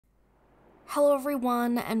Hello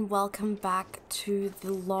everyone and welcome back to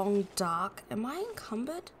the long dark. Am I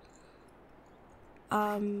encumbered?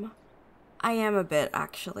 I am a bit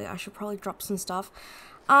actually. I should probably drop some stuff.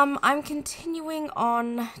 I'm continuing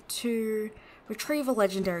on to retrieve a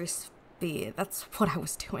legendary spear. That's what I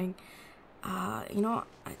was doing. You know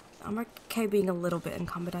what? I'm okay being a little bit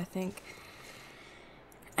encumbered, I think.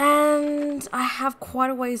 And I have quite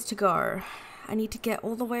a ways to go. I need to get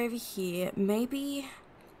all the way over here. Maybe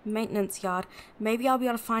maintenance yard. Maybe I'll be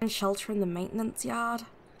able to find shelter in the maintenance yard.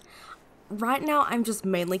 Right now, I'm just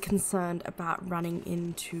mainly concerned about running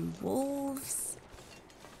into wolves.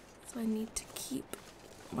 So I need to keep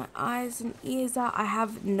my eyes and ears out. I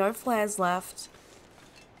have no flares left.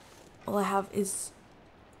 All I have is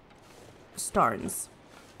stones.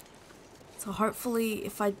 So hopefully,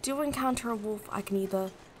 if I do encounter a wolf, I can either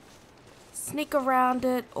sneak around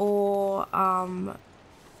it or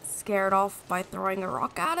scare it off by throwing a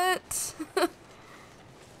rock at it.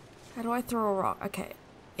 How do I throw a rock? Okay,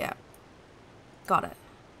 yeah. Got it.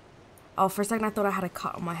 Oh, for a second I thought I had a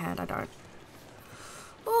cut on my hand. I don't.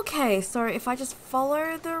 Okay, so if I just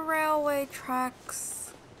follow the railway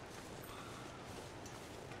tracks.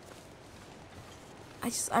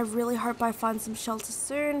 I really hope I find some shelter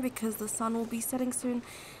soon because the sun will be setting soon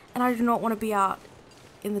and I do not want to be out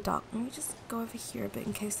in the dark. Let me just go over here a bit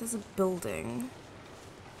in case there's a building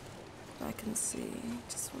that I can see.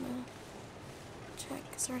 Just want to check.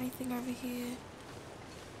 Is there anything over here?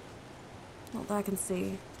 Not that I can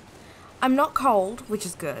see. I'm not cold, which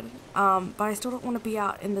is good, but I still don't want to be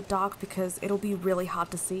out in the dark because it'll be really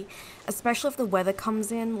hard to see, especially if the weather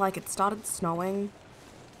comes in, like it started snowing.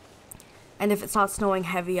 And if it starts snowing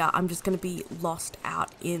heavier, I'm just going to be lost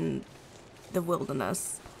out in the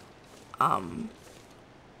wilderness.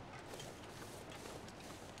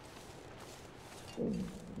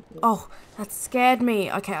 Oh, that scared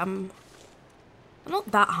me. Okay, I'm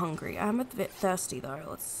not that hungry. I'm a bit thirsty though.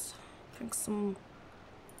 Let's drink some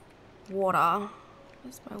water.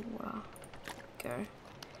 Where's my water? There we go.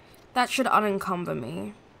 That should unencumber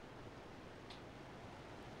me.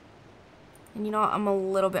 And you know what? I'm a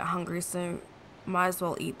little bit hungry, so might as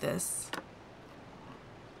well eat this.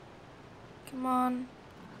 Come on.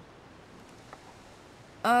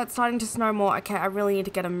 It's starting to snow more. Okay, I really need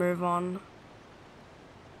to get a move on.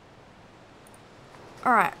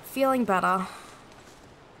 Alright, feeling better.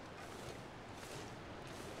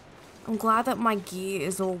 I'm glad that my gear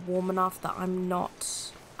is all warm enough that I'm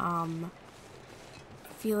not,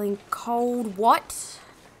 feeling cold. What?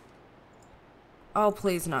 Oh,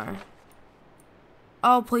 please no.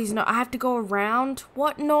 Oh, please no. I have to go around?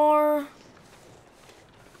 What? No.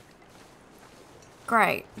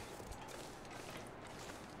 Great.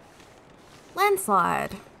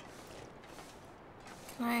 Landslide.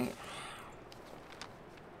 Can I...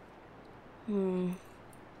 Can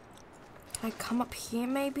I come up here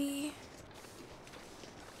maybe?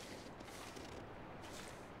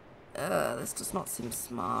 This does not seem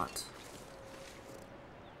smart.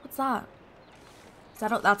 What's that? Is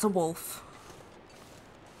that that's a wolf.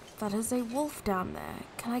 That is a wolf down there.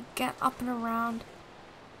 Can I get up and around?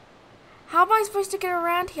 How am I supposed to get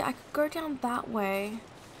around here? I could go down that way.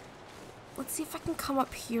 Let's see if I can come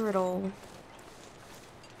up here at all.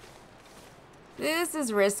 This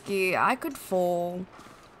is risky. I could fall.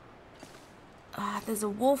 There's a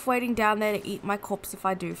wolf waiting down there to eat my corpse if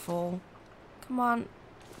I do fall. Come on.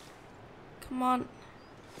 Come on.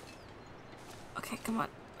 Okay, come on.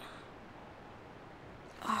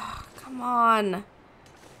 Come on.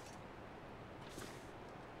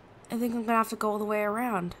 I think I'm gonna have to go all the way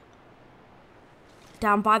around.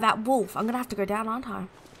 Down by that wolf. I'm gonna have to go down, aren't I?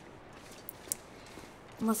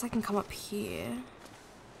 Unless I can come up here.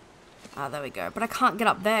 Ah, there we go. But I can't get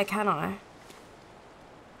up there, can I?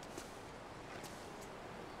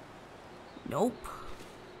 Nope.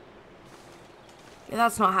 Yeah,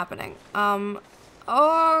 that's not happening.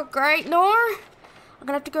 Oh, great. No! I'm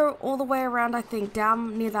gonna have to go all the way around, I think,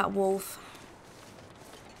 down near that wolf.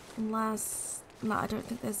 Unless... No, I don't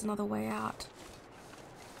think there's another way out.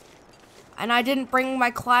 And I didn't bring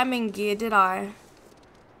my climbing gear, did I?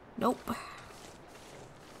 Nope.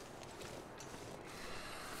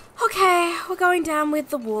 Okay, we're going down with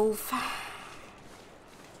the wolf.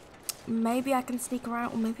 Maybe I can sneak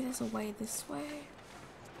around, or maybe there's a way this way.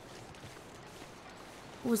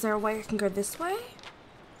 Was there a way I can go this way?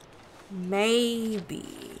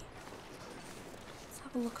 Maybe. Let's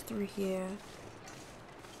have a look through here.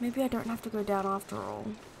 Maybe I don't have to go down after all.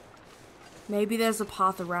 Maybe there's a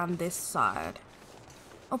path around this side.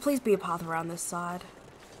 Oh, please be a path around this side.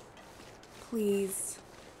 Please.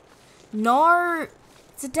 No!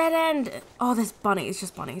 It's a dead end! Oh, there's bunnies. It's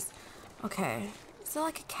just bunnies. Okay. Is there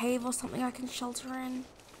like a cave or something I can shelter in?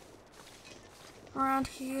 Around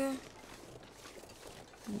here?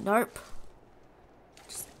 Nope.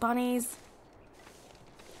 Just bunnies.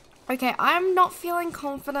 Okay, I'm not feeling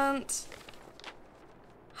confident.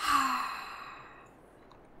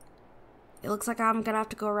 It looks like I'm gonna have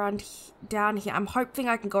to go around down here. I'm hoping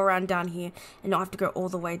I can go around down here and not have to go all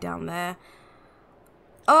the way down there.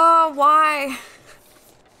 Oh, why?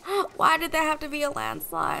 Why did there have to be a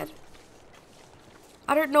landslide?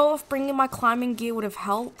 I don't know if bringing my climbing gear would have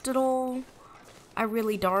helped at all. I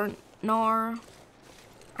really don't know.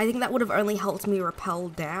 I think that would have only helped me rappel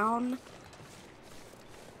down.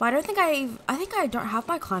 But I don't think I think I don't have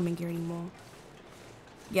my climbing gear anymore.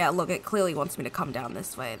 Yeah, look, it clearly wants me to come down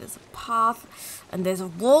this way. There's a path, and there's a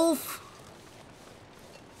wolf.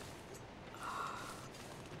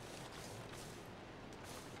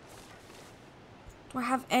 Do I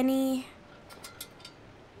have any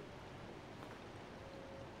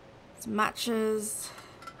matches?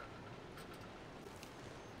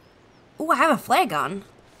 Oh, I have a flare gun.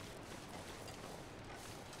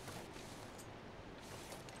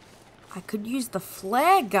 I could use the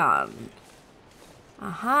flare gun.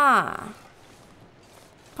 Aha.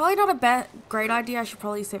 Probably not a great idea. I should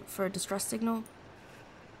probably save it for a distress signal.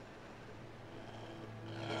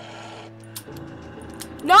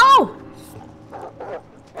 No!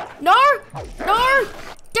 No! No!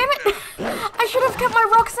 Damn it! I should have kept my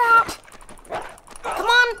rocks out. Come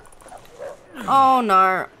on! Oh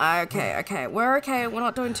no. Okay, okay. We're okay. We're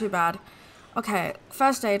not doing too bad. Okay.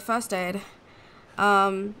 First aid, first aid.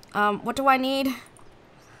 What do I need?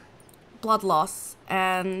 Blood loss.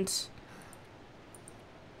 And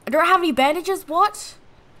I don't have any bandages. What?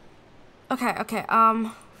 Okay, okay.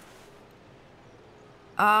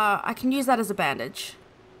 I can use that as a bandage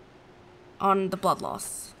on the blood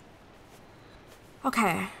loss.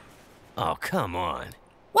 Okay. Oh, come on.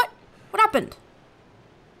 What? What happened?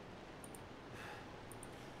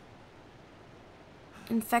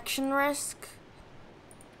 Infection risk?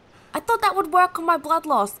 I thought that would work on my blood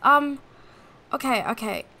loss. Okay,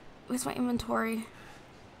 okay. Where's my inventory?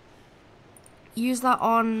 Use that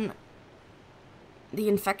on the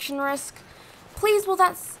infection risk. Please, will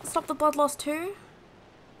that stop the blood loss too?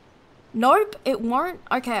 Nope, it won't.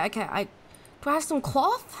 Okay, okay. Do I have some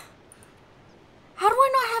cloth? How do I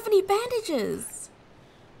not have any bandages?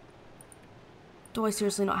 Do I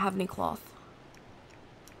seriously not have any cloth?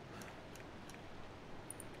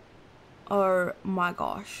 Oh my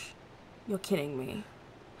gosh. You're kidding me.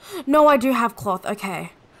 No, I do have cloth.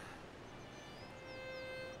 Okay.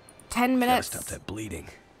 10 minutes. Gotta stop that bleeding.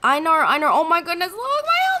 I know, I know. Oh my goodness. Look,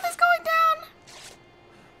 my health is going down.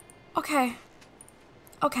 Okay.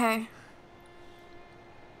 Okay.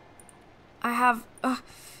 I have...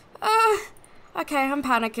 okay, I'm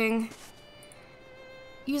panicking.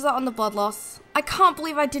 Use that on the blood loss. I can't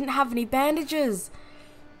believe I didn't have any bandages.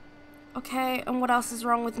 Okay, and what else is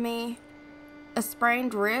wrong with me? A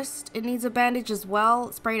sprained wrist. It needs a bandage as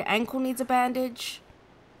well. Sprained ankle needs a bandage.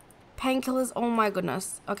 Painkillers. Oh my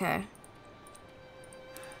goodness. Okay.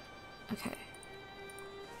 Okay.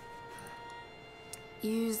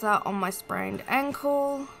 Use that on my sprained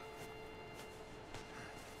ankle.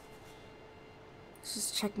 Let's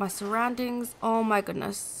just check my surroundings. Oh my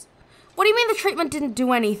goodness. What do you mean the treatment didn't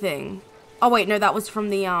do anything? Oh wait, no, that was from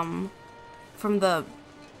the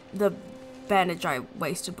bandage I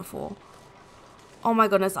wasted before. Oh my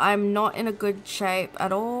goodness, I'm not in a good shape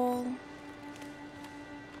at all.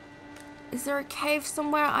 Is there a cave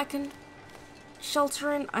somewhere I can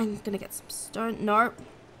shelter in? I'm gonna get some stone. Nope.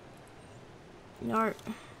 Nope.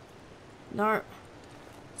 Nope.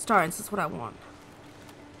 Stones, that's what I want.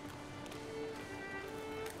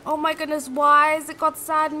 Oh my goodness, why has it got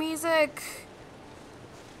sad music?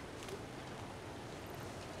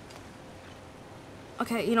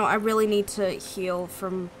 Okay, you know, I really need to heal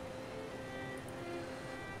from...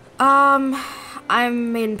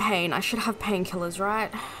 I'm in pain. I should have painkillers,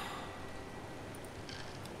 right?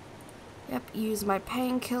 Yep, use my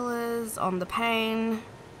painkillers on the pain.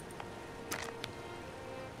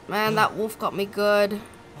 Man, that wolf got me good.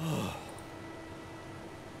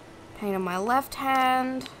 Pain in my left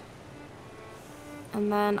hand.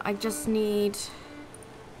 And then I just need...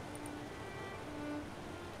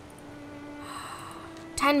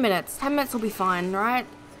 10 minutes. 10 minutes will be fine, right?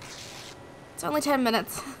 It's only 10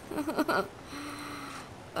 minutes.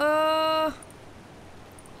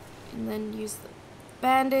 And then use the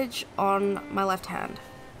bandage on my left hand.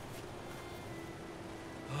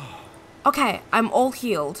 Okay, I'm all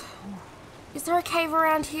healed. Is there a cave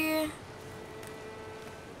around here?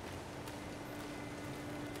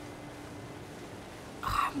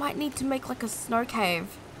 Oh, I might need to make like a snow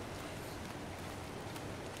cave.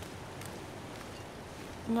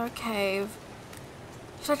 No cave.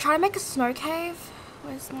 Should I try to make a snow cave?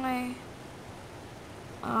 Where's my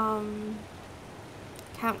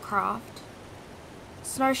campcraft?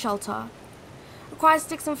 Snow shelter. Requires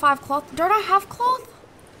sticks and 5 cloth. Don't I have cloth?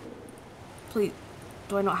 Please,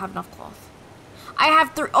 do I not have enough cloth? I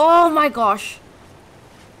have 3. Oh my gosh.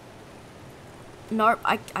 Nope,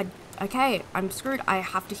 okay, I'm screwed. I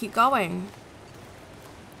have to keep going.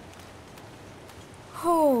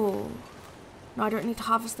 Oh. No, I don't need to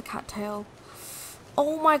harvest the cattail.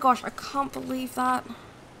 Oh my gosh, I can't believe that.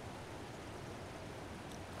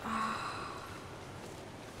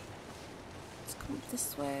 Let's come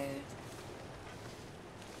this way.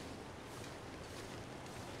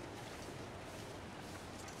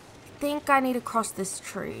 I think I need to cross this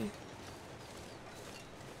tree.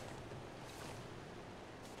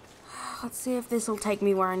 Let's see if this will take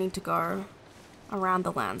me where I need to go around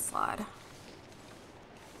the landslide.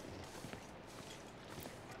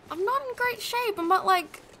 I'm not in great shape. I'm at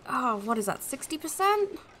like, oh, what is that,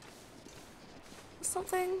 60%? Or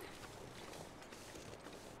something?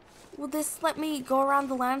 Will this let me go around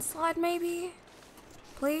the landslide maybe?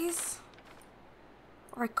 Please?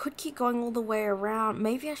 Or I could keep going all the way around.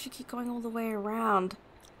 Maybe I should keep going all the way around.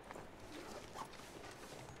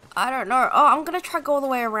 I don't know. Oh, I'm gonna try go all the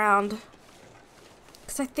way around.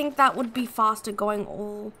 Because I think that would be faster going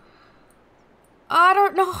all... I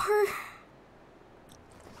don't know.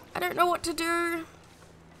 I don't know what to do.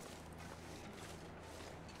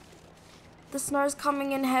 The snow's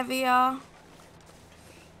coming in heavier.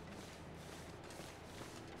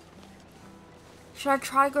 Should I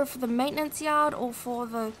try to go for the maintenance yard or for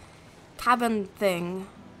the cabin thing?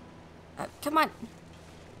 Come on.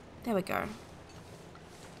 There we go.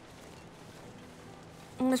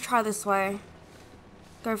 I'm gonna try this way.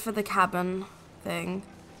 Go for the cabin thing.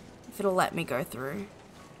 If it'll let me go through.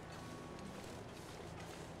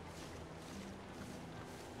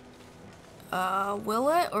 Will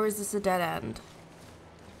it? Or is this a dead end?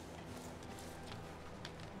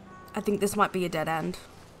 I think this might be a dead end.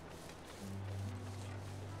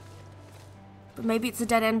 But maybe it's a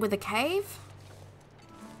dead end with a cave?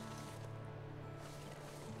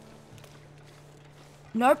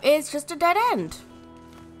 Nope, it's just a dead end.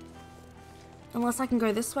 Unless I can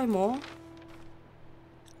go this way more.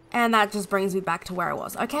 And that just brings me back to where I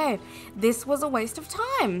was. Okay, this was a waste of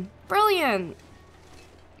time. Brilliant.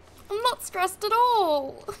 I'm not stressed at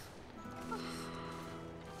all.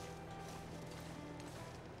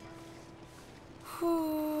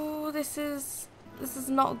 Ooh, this is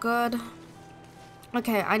not good.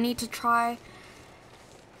 Okay, I need to try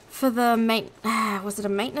for the was it a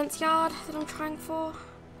maintenance yard that I'm trying for?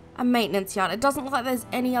 A maintenance yard. It doesn't look like there's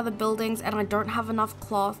any other buildings and I don't have enough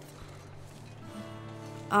cloth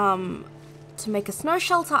to make a snow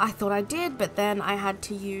shelter. I thought I did, but then I had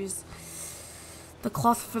to use the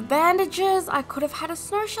cloth for bandages. I could have had a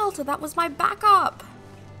snow shelter. That was my backup.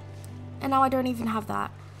 And now I don't even have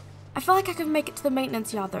that. I feel like I could make it to the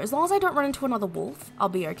maintenance yard though. As long as I don't run into another wolf, I'll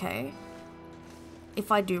be okay.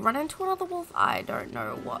 If I do run into another wolf, I don't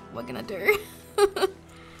know what we're gonna do.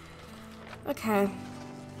 Okay.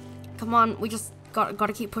 Come on, we just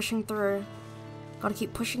gotta keep pushing through. Gotta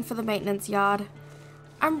keep pushing for the maintenance yard.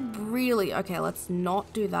 I'm really... Okay, let's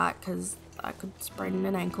not do that because I could sprain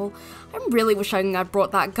an ankle. I'm really wishing I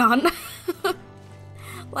brought that gun.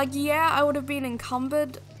 Like, yeah, I would have been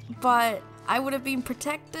encumbered, but I would have been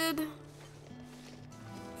protected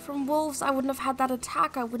from wolves. I wouldn't have had that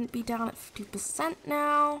attack. I wouldn't be down at 50%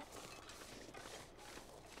 now.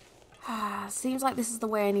 Seems like this is the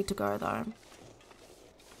way I need to go, though.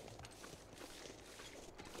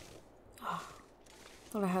 Oh,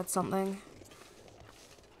 thought I heard something.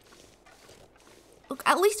 Look,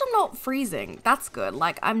 at least I'm not freezing. That's good.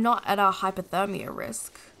 Like, I'm not at a hypothermia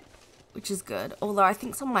risk, which is good. Although I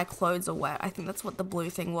think some of my clothes are wet. I think that's what the blue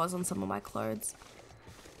thing was on some of my clothes.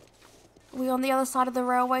 Are we on the other side of the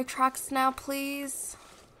railway tracks now, please?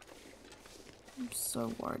 I'm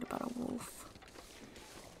so worried about a wolf.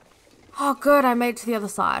 Oh, good. I made it to the other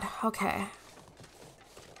side. Okay.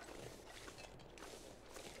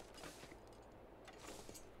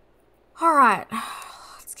 Alright.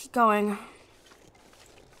 Let's keep going.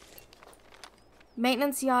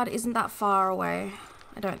 Maintenance yard isn't that far away,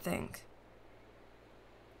 I don't think.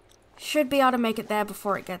 Should be able to make it there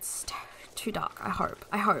before it gets too dark, I hope.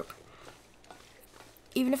 I hope.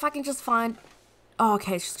 Even if I can just find... Oh,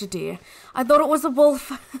 okay, it's just a deer. I thought it was a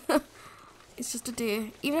wolf. It's just a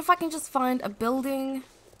deer. Even if I can just find a building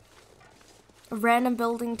a random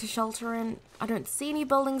building to shelter in. I don't see any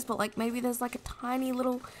buildings, but like maybe there's like a tiny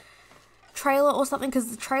little trailer or something, because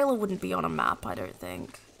the trailer wouldn't be on a map, I don't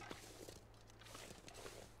think.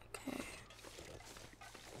 Okay.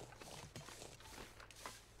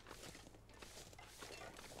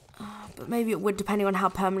 But maybe it would, depending on how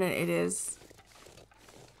permanent it is.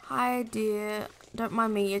 Hi, dear. Don't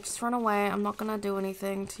mind me. You just run away. I'm not gonna do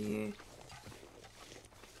anything to you.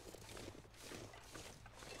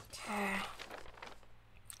 Okay.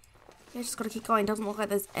 Yeah, just gotta keep going. Doesn't look like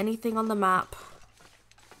there's anything on the map.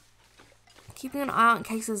 Keeping an eye out in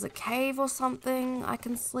case there's a cave or something I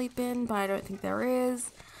can sleep in, but I don't think there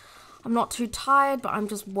is. I'm not too tired, but I'm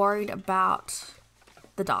just worried about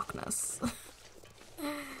the darkness.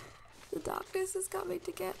 The darkness is coming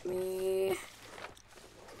to get me.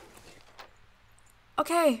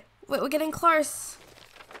 Okay, we're getting close.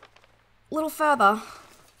 A little further.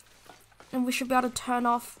 And we should be able to turn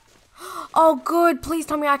off. Oh, good. Please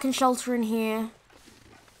tell me I can shelter in here.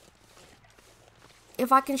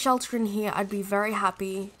 If I can shelter in here, I'd be very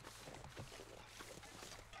happy.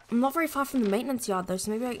 I'm not very far from the maintenance yard, though, so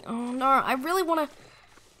maybe I... Oh, no. I really want to...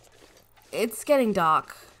 It's getting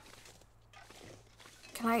dark.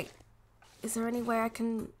 Can I... Is there any way I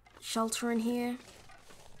can shelter in here?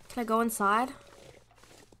 Can I go inside?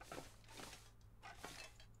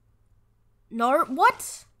 No?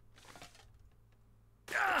 What?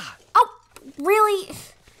 Oh, really?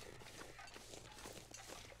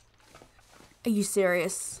 Are you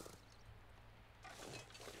serious?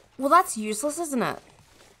 Well, that's useless, isn't it?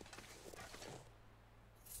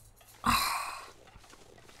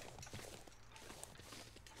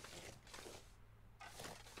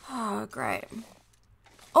 Oh, great.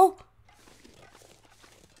 Oh!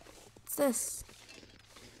 What's this?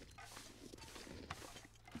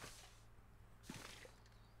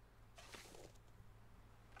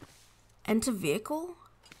 Enter vehicle?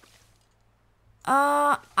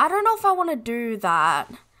 I don't know if I want to do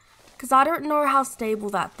that. Because I don't know how stable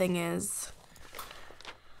that thing is.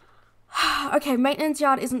 Okay, maintenance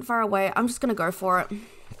yard isn't far away. I'm just gonna go for it.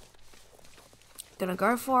 Gonna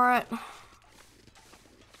go for it.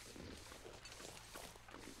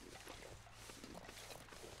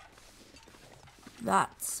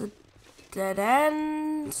 That's a dead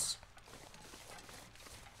end.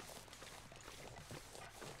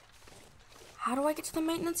 How do I get to the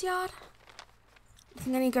maintenance yard? I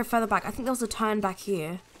think I need to go further back. I think there was a turn back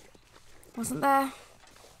here. Wasn't there?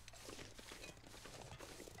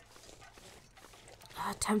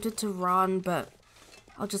 Tempted to run, but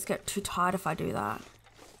I'll just get too tired if I do that.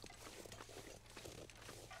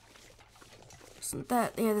 Isn't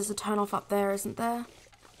there? Yeah, there's a turn off up there, isn't there?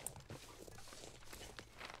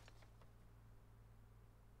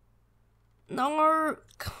 No.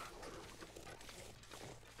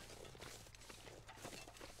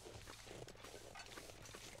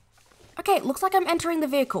 Okay, it looks like I'm entering the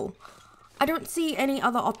vehicle. I don't see any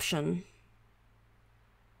other option.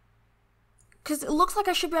 Because it looks like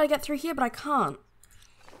I should be able to get through here, but I can't.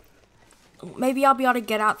 Maybe I'll be able to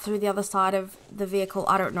get out through the other side of the vehicle.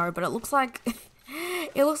 I don't know, but it looks like...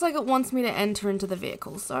 it looks like it wants me to enter into the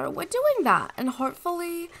vehicle. So we're doing that. And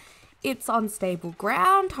hopefully it's on stable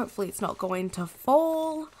ground. Hopefully it's not going to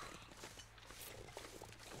fall.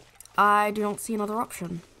 I do not see another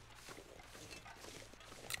option.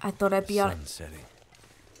 I thought I'd be on... Sun's setting.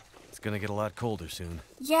 It's gonna get a lot colder soon.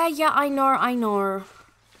 Yeah, I know.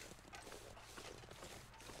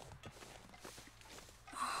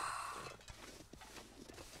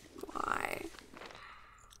 Why?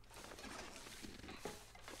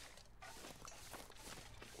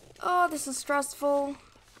 Oh, this is stressful.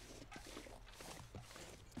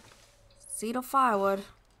 Cedar firewood.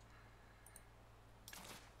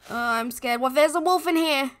 Oh, I'm scared. What if there's a wolf in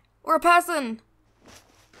here? Or a person?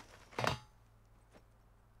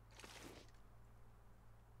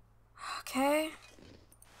 Okay.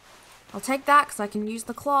 I'll take that because I can use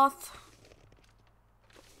the cloth.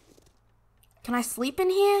 Can I sleep in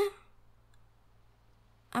here?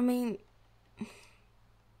 I mean...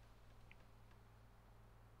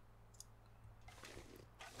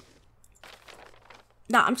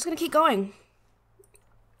 No, I'm just gonna keep going.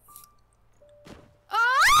 Ah!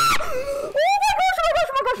 Oh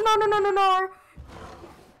my gosh, no.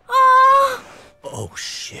 Ah! Oh,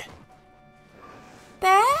 shit.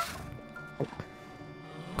 Bear?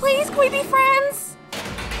 Please, can we be friends?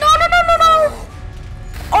 No.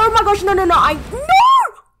 Oh my gosh, no. No!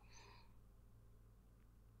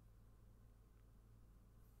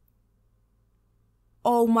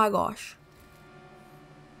 Oh my gosh.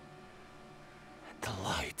 The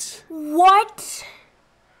lights. What?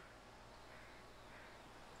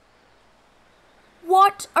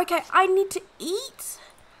 What? Okay, I need to eat.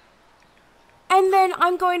 And then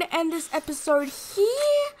I'm going to end this episode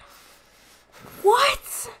here.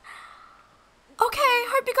 What? Okay,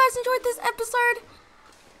 hope you guys enjoyed this episode.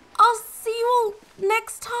 I'll see you all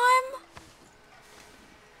next time.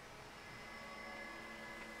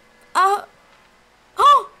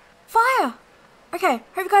 Oh, fire. Okay,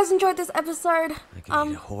 hope you guys enjoyed this episode. I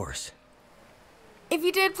can eat a horse. If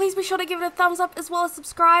you did, please be sure to give it a thumbs up as well as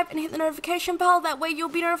subscribe and hit the notification bell. That way you'll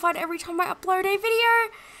be notified every time I upload a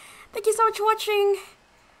video. Thank you so much for watching,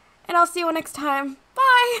 and I'll see you all next time.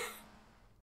 Bye!